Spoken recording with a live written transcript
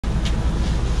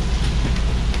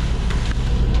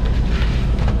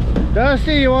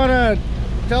Dusty, you want to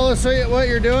tell us what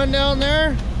you're doing down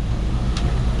there?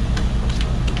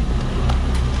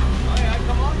 Oh yeah,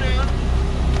 come on down.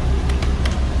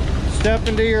 Step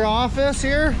into your office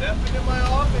here? Step into my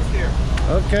office here.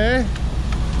 Okay.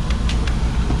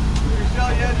 We're gonna show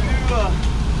you how to do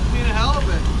clean a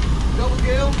halibut. Double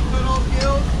gill, cut all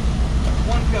gills.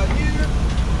 One cut here,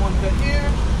 one cut here.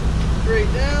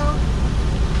 Straight down.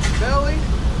 Belly.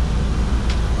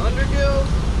 Under gills.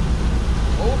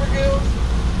 Over gills.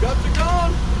 Guts are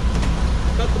gone.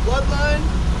 Cut the bloodline.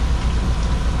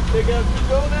 Take out 2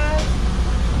 gonads.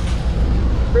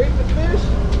 Break the fish.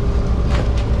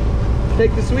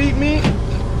 Take the sweet meat.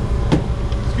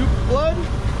 Scoop the blood.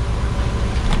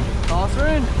 Toss her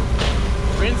in.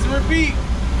 Rinse and repeat.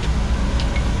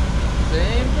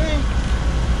 Same thing.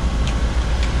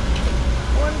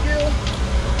 1 gill,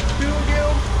 2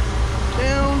 gill,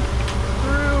 down,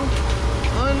 through,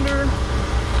 under,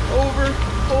 over,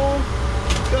 pull,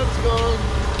 guts gone.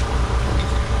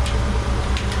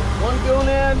 1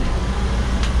 gonad,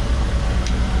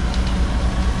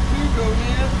 2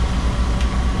 gonad,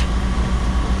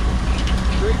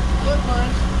 break the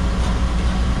bloodlines.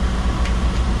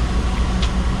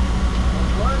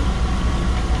 1.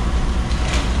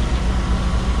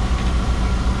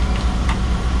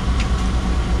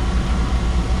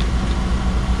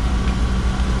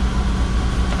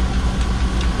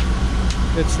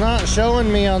 It's not showing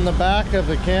me on the back of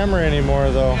the camera anymore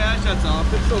though. Yeah, it shuts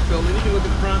off. It's still filming. You can look at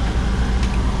the front.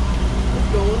 It's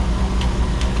going.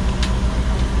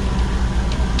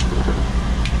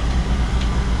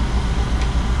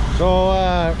 So,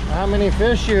 how many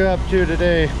fish you up to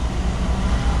today?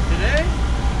 Today?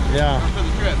 Yeah. Or for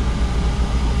the trip?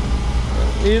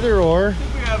 Either or. I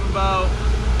think we have about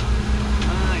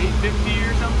 850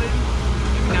 or something.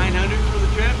 Maybe 900 for the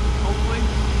trip, hopefully.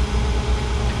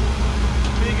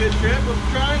 Be a good trip. We're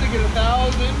trying to get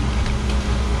 1,000.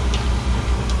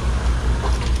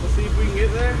 Let's see if we can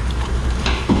get there.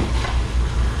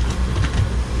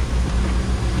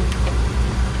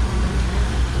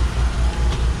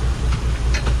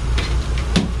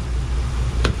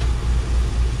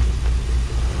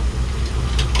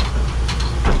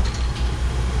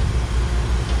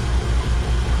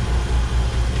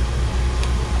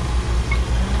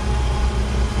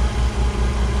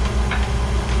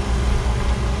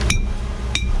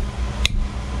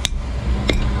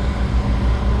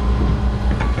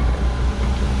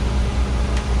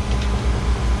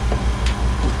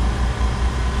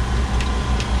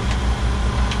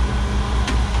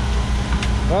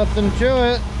 Nothing to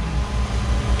it.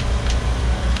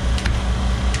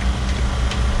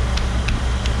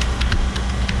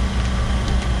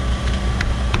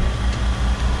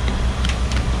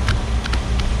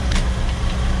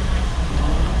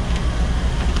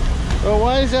 So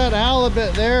why is that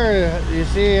halibut there? You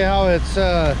see how its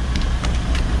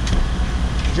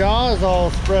jaws all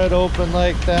spread open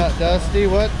like that, Dusty?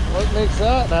 What makes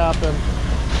that happen?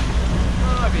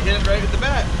 Oh, if you hit it right at the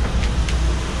bat.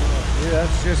 Yeah,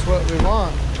 that's just what we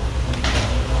want.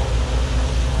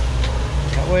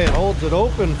 That way it holds it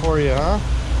open for you, huh?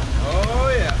 Oh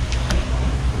yeah.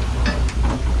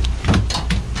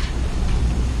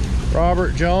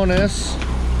 Robert Jonas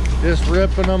just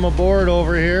ripping them aboard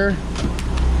over here.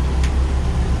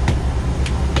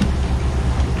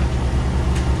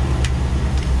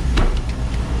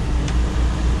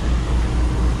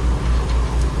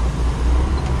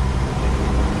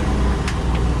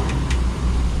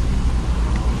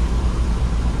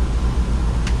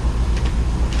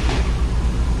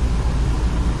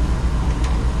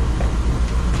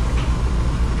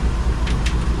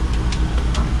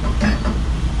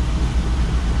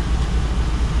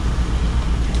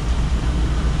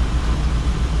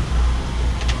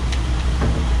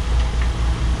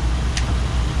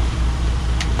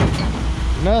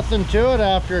 Nothing to it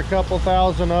after a couple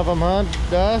thousand of them, huh,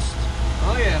 Dust?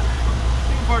 Oh yeah. I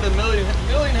think I'm part of the million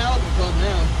halibut club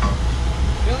now.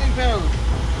 1,000,000 pounds.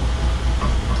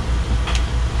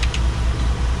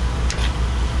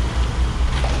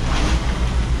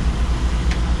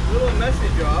 A little messy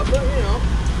job, but you know,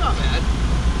 it's not bad.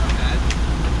 Not bad.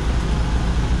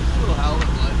 A little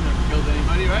halibut blood never killed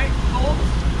anybody, right? Cold.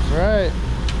 That's right.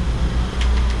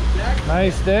 Jack.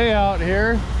 Nice day out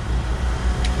here.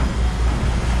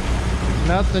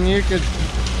 Nothing you could,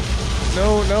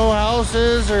 no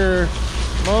houses or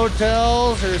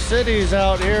motels or cities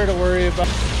out here to worry about.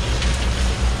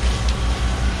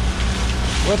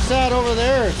 What's that over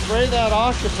there? Spray that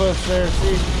octopus there,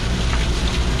 see.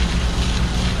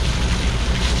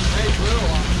 Nice little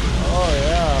one. Oh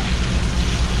yeah.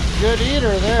 Good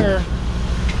eater there.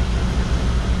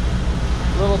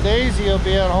 Little Daisy will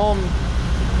be at home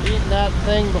eating that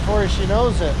thing before she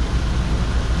knows it.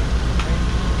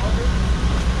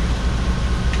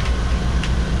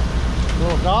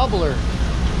 Little gobbler.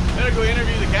 Better go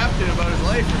interview the captain about his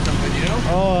life or something, you know?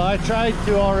 Oh, I tried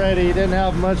to already. He didn't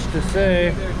have much to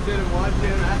say. Sit there, sit and watch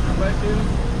him, ask questions.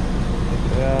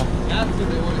 Yeah. Ask what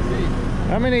they want to see.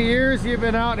 How many years you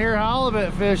been out here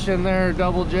halibut fishing there,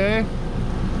 Double J?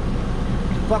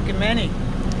 Fucking many.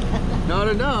 Not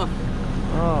enough.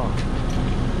 Oh.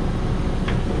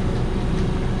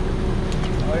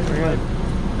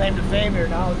 Claim to fame here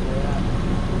now.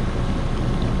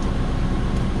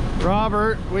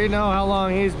 Robert, we know how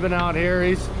long he's been out here.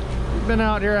 He's been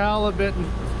out here halibut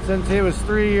since he was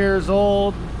 3 years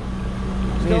old.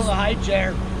 Still in the high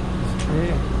chair.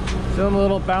 Still in a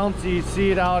little bouncy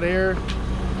seat out here.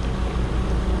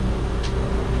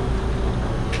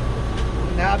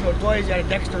 Now no toys, you got a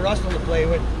Dexter Russell to play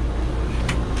with.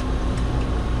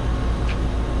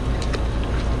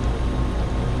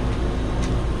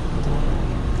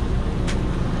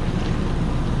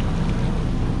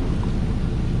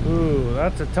 Ooh,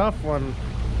 that's a tough one.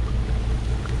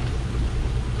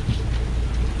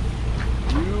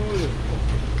 Beautiful.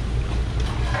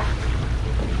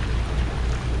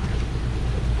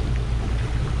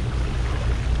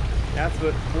 That's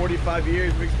what 45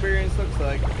 years of experience looks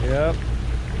like. Yep.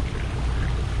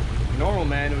 Normal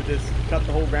man would just cut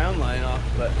the whole ground line off,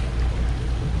 but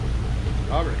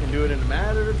Robert can do it in a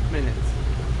matter of minutes.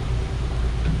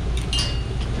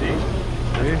 See?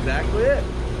 That's exactly it.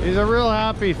 He's a real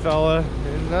happy fella.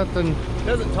 There's nothing.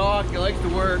 Doesn't talk, he likes to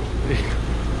work.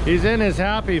 He's in his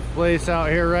happy place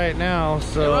out here right now,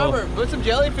 so. Hey Robert, put some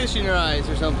jellyfish in your eyes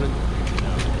or something.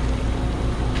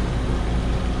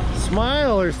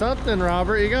 Smile or something,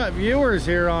 Robert. You got viewers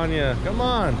here on you. Come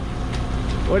on.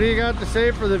 What do you got to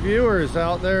say for the viewers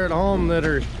out there at home that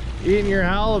are eating your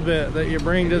halibut that you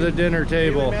bring to the dinner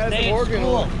table? Maybe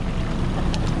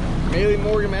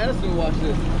Morgan Madison will watch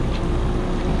this.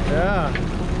 Yeah.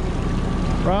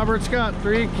 Robert's got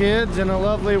 3 kids and a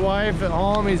lovely wife at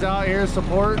home. He's out here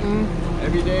supporting.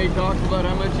 Every day he talks about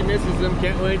how much he misses them.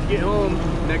 Can't wait to get home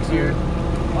next year.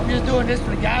 I'm just doing this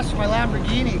for the gas for my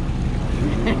Lamborghini.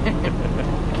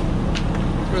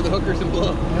 For the hookers and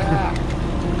blow. Yeah.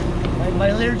 My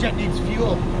Learjet needs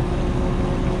fuel.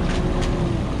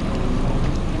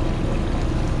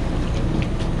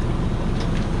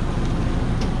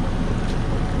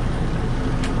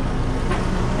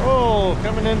 Oh,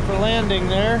 coming in for landing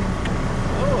there.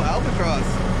 Oh, albatross.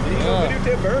 You know,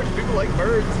 videotape birds. People like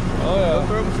birds. Oh yeah. I'll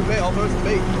throw them some bait. I'll throw some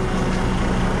bait.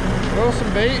 Throw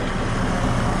some bait.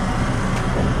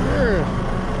 Sure.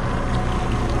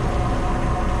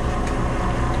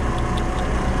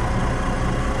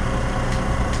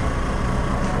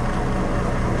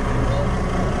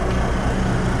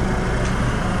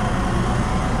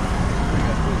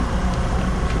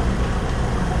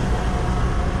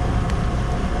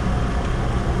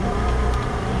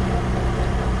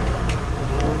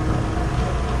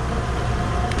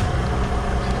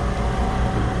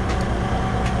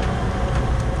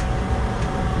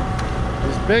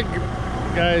 Big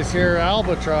guys here,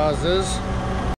 albatrosses.